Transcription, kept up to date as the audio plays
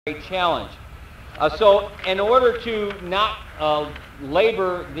challenge. So in order to not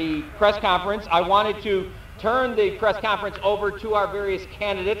labor the press conference, I wanted to turn the press conference over to our various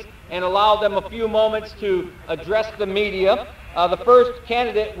candidates and allow them a few moments to address the media. The first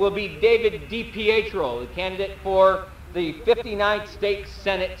candidate will be David DiPietro, the candidate for the 59th State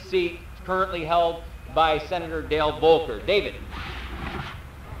Senate seat currently held by Senator Dale Volker. David.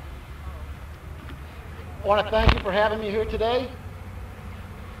 I want to thank you for having me here today.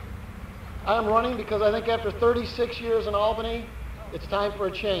 I'm running because I think after 36 years in Albany, it's time for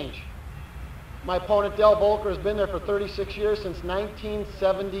a change. My opponent, Dale Volker, has been there for 36 years, since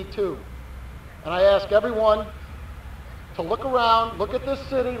 1972. And I ask everyone to look around, look at this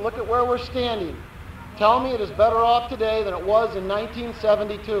city, look at where we're standing. Tell me it is better off today than it was in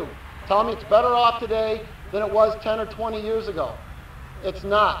 1972. Tell me it's better off today than it was 10 or 20 years ago. It's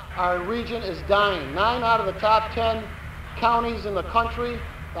not. Our region is dying. 9 out of the top 10 counties in the country,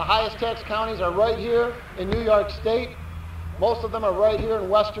 the highest tax counties, are right here in New York State. Most of them are right here in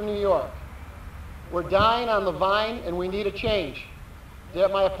Western New York. We're dying on the vine, and we need a change.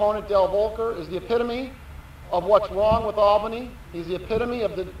 My opponent, Dale Volker, is the epitome of what's wrong with Albany. He's the epitome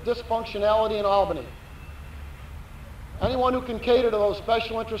of the dysfunctionality in Albany. Anyone who can cater to those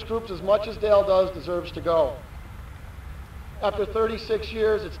special interest groups as much as Dale does deserves to go. After 36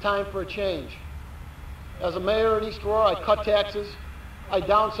 years, it's time for a change. As a mayor at East Aurora, I cut taxes, I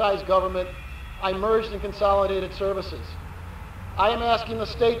downsized government, I merged and consolidated services. I am asking the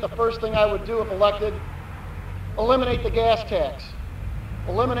state, the first thing I would do if elected, eliminate the gas tax.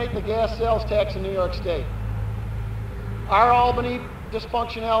 Eliminate the gas sales tax in New York State. Our Albany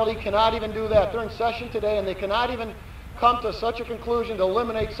dysfunctionality cannot even do that. They're in session today and they cannot even come to such a conclusion to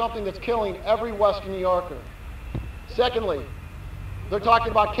eliminate something that's killing every Western New Yorker. Secondly, they're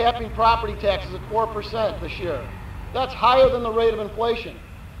talking about capping property taxes at 4% this year. That's higher than the rate of inflation.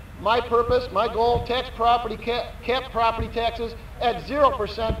 My purpose, my goal, cap property taxes at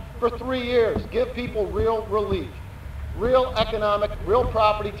 0% for 3 years. Give people real relief, real economic, real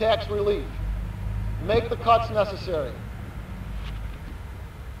property tax relief. Make the cuts necessary.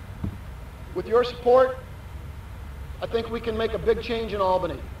 With your support, I think we can make a big change in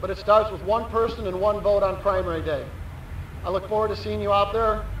Albany, but it starts with one person and one vote on primary day. I look forward to seeing you out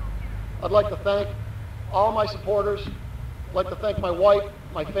there. I'd like to thank all my supporters. I'd like to thank my wife,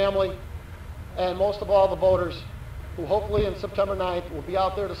 my family, and most of all the voters who hopefully on September 9th will be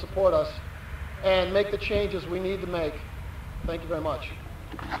out there to support us and make the changes we need to make. Thank you very much.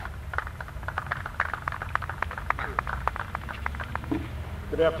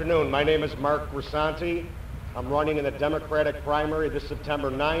 Good afternoon. My name is Mark Grisanti. I'm running in the Democratic primary this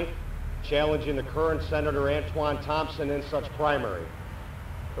September 9th, challenging the current Senator Antoine Thompson in such primary.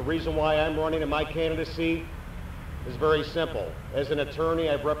 The reason why I'm running in my candidacy is very simple. As an attorney,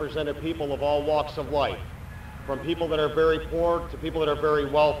 I've represented people of all walks of life, from people that are very poor to people that are very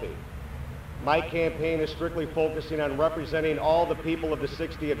wealthy. My campaign is strictly focusing on representing all the people of the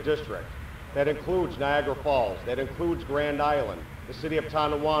 60th District. That includes Niagara Falls, that includes Grand Island, the city of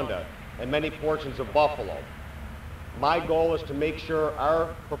Tonawanda, and many portions of Buffalo. My goal is to make sure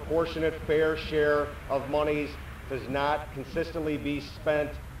our proportionate fair share of monies does not consistently be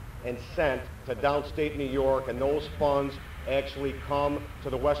spent and sent to downstate New York, and those funds actually come to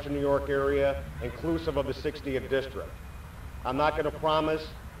the Western New York area, inclusive of the 60th District. I'm not going to promise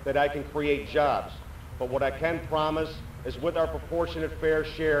that I can create jobs, but what I can promise is with our proportionate fair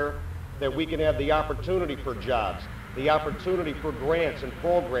share that we can have the opportunity for jobs, the opportunity for grants and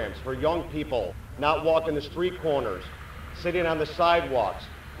programs for young people not walking the street corners, sitting on the sidewalks,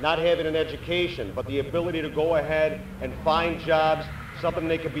 not having an education, but the ability to go ahead and find jobs, something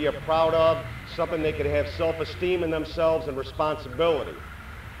they could be proud of, something they could have self-esteem in themselves and responsibility.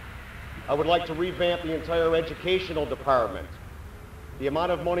 I would like to revamp the entire educational department. The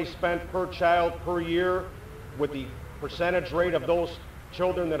amount of money spent per child per year with the percentage rate of those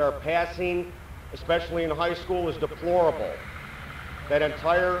children that are passing, especially in high school, is deplorable. That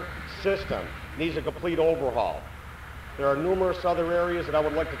entire system needs a complete overhaul. There are numerous other areas that I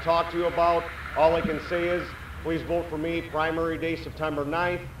would like to talk to you about. All I can say is, please vote for me, primary day, September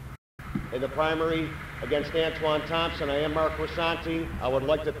 9th. In the primary against Antoine Thompson, I am Mark Grisanti. I would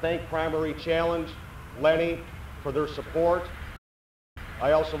like to thank Primary Challenge, Lenny, for their support.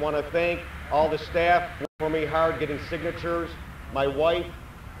 I also want to thank all the staff who worked for me hard getting signatures, my wife,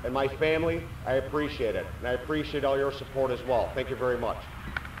 and my family. I appreciate it, and I appreciate all your support as well. Thank you very much.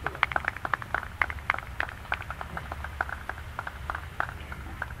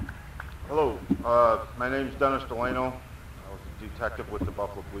 Hello, my name is Delano. I was a detective with the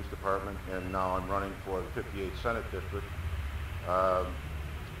Buffalo Police Department, and now I'm running for the 58th Senate District.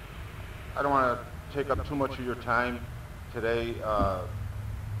 I don't want to take up too much of your time today.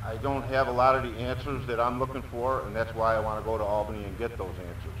 I don't have a lot of the answers that I'm looking for, and that's why I want to go to Albany and get those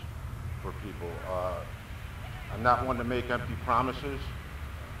answers for people. I'm not one to make empty promises.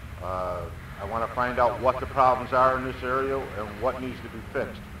 I want to find out what the problems are in this area and what needs to be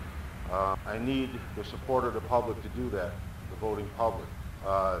fixed. I need the support of the public to do that, the voting public.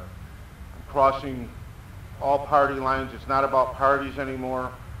 I'm crossing all party lines. It's not about parties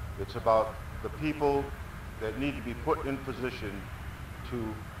anymore. It's about the people that need to be put in position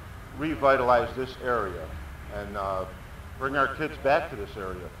to revitalize this area and bring our kids back to this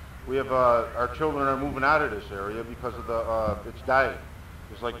area. We have our children are moving out of this area because of it's dying.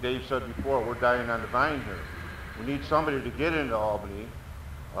 Just like Dave said before, we're dying on the vine here. We need somebody to get into Albany,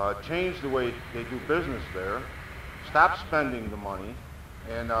 change the way they do business there, stop spending the money,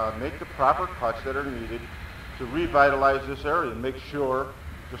 and make the proper cuts that are needed to revitalize this area and make sure,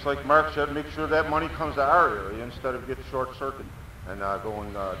 just like Mark said, make sure that money comes to our area instead of getting short-circuited and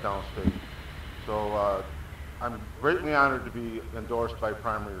going downstate. So I'm greatly honored to be endorsed by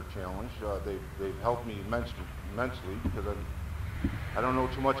Primary Challenge. They've helped me immensely because I don't know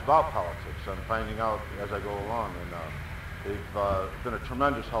too much about politics. I'm finding out as I go along, and they've been a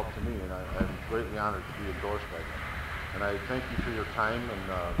tremendous help to me, and I'm greatly honored to be endorsed by them. And I thank you for your time,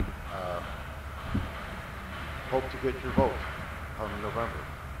 and hope to get your vote come November.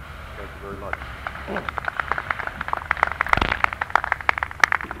 Thank you very much.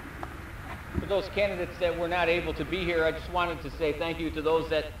 For those candidates that were not able to be here, I just wanted to say thank you to those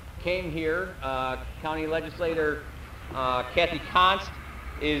that came here. County Legislator Kathy Const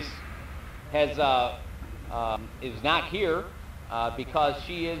is not here because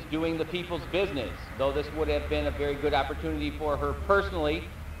she is doing the people's business. Though this would have been a very good opportunity for her personally,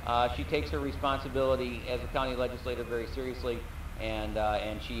 she takes her responsibility as a county legislator very seriously,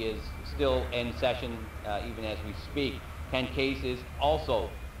 and she is still in session even as we speak. Ken Case is also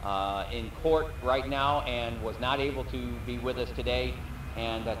in court right now and was not able to be with us today,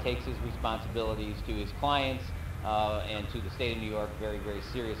 and takes his responsibilities to his clients and to the state of New York very, very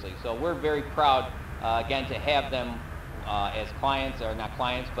seriously. So we're very proud, again, to have them as clients, or not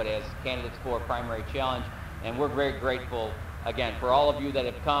clients, but as candidates for Primary Challenge. And we're very grateful, again, for all of you that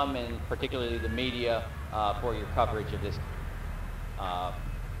have come, and particularly the media, for your coverage of this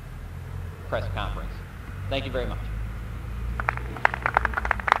press conference. Thank you very much.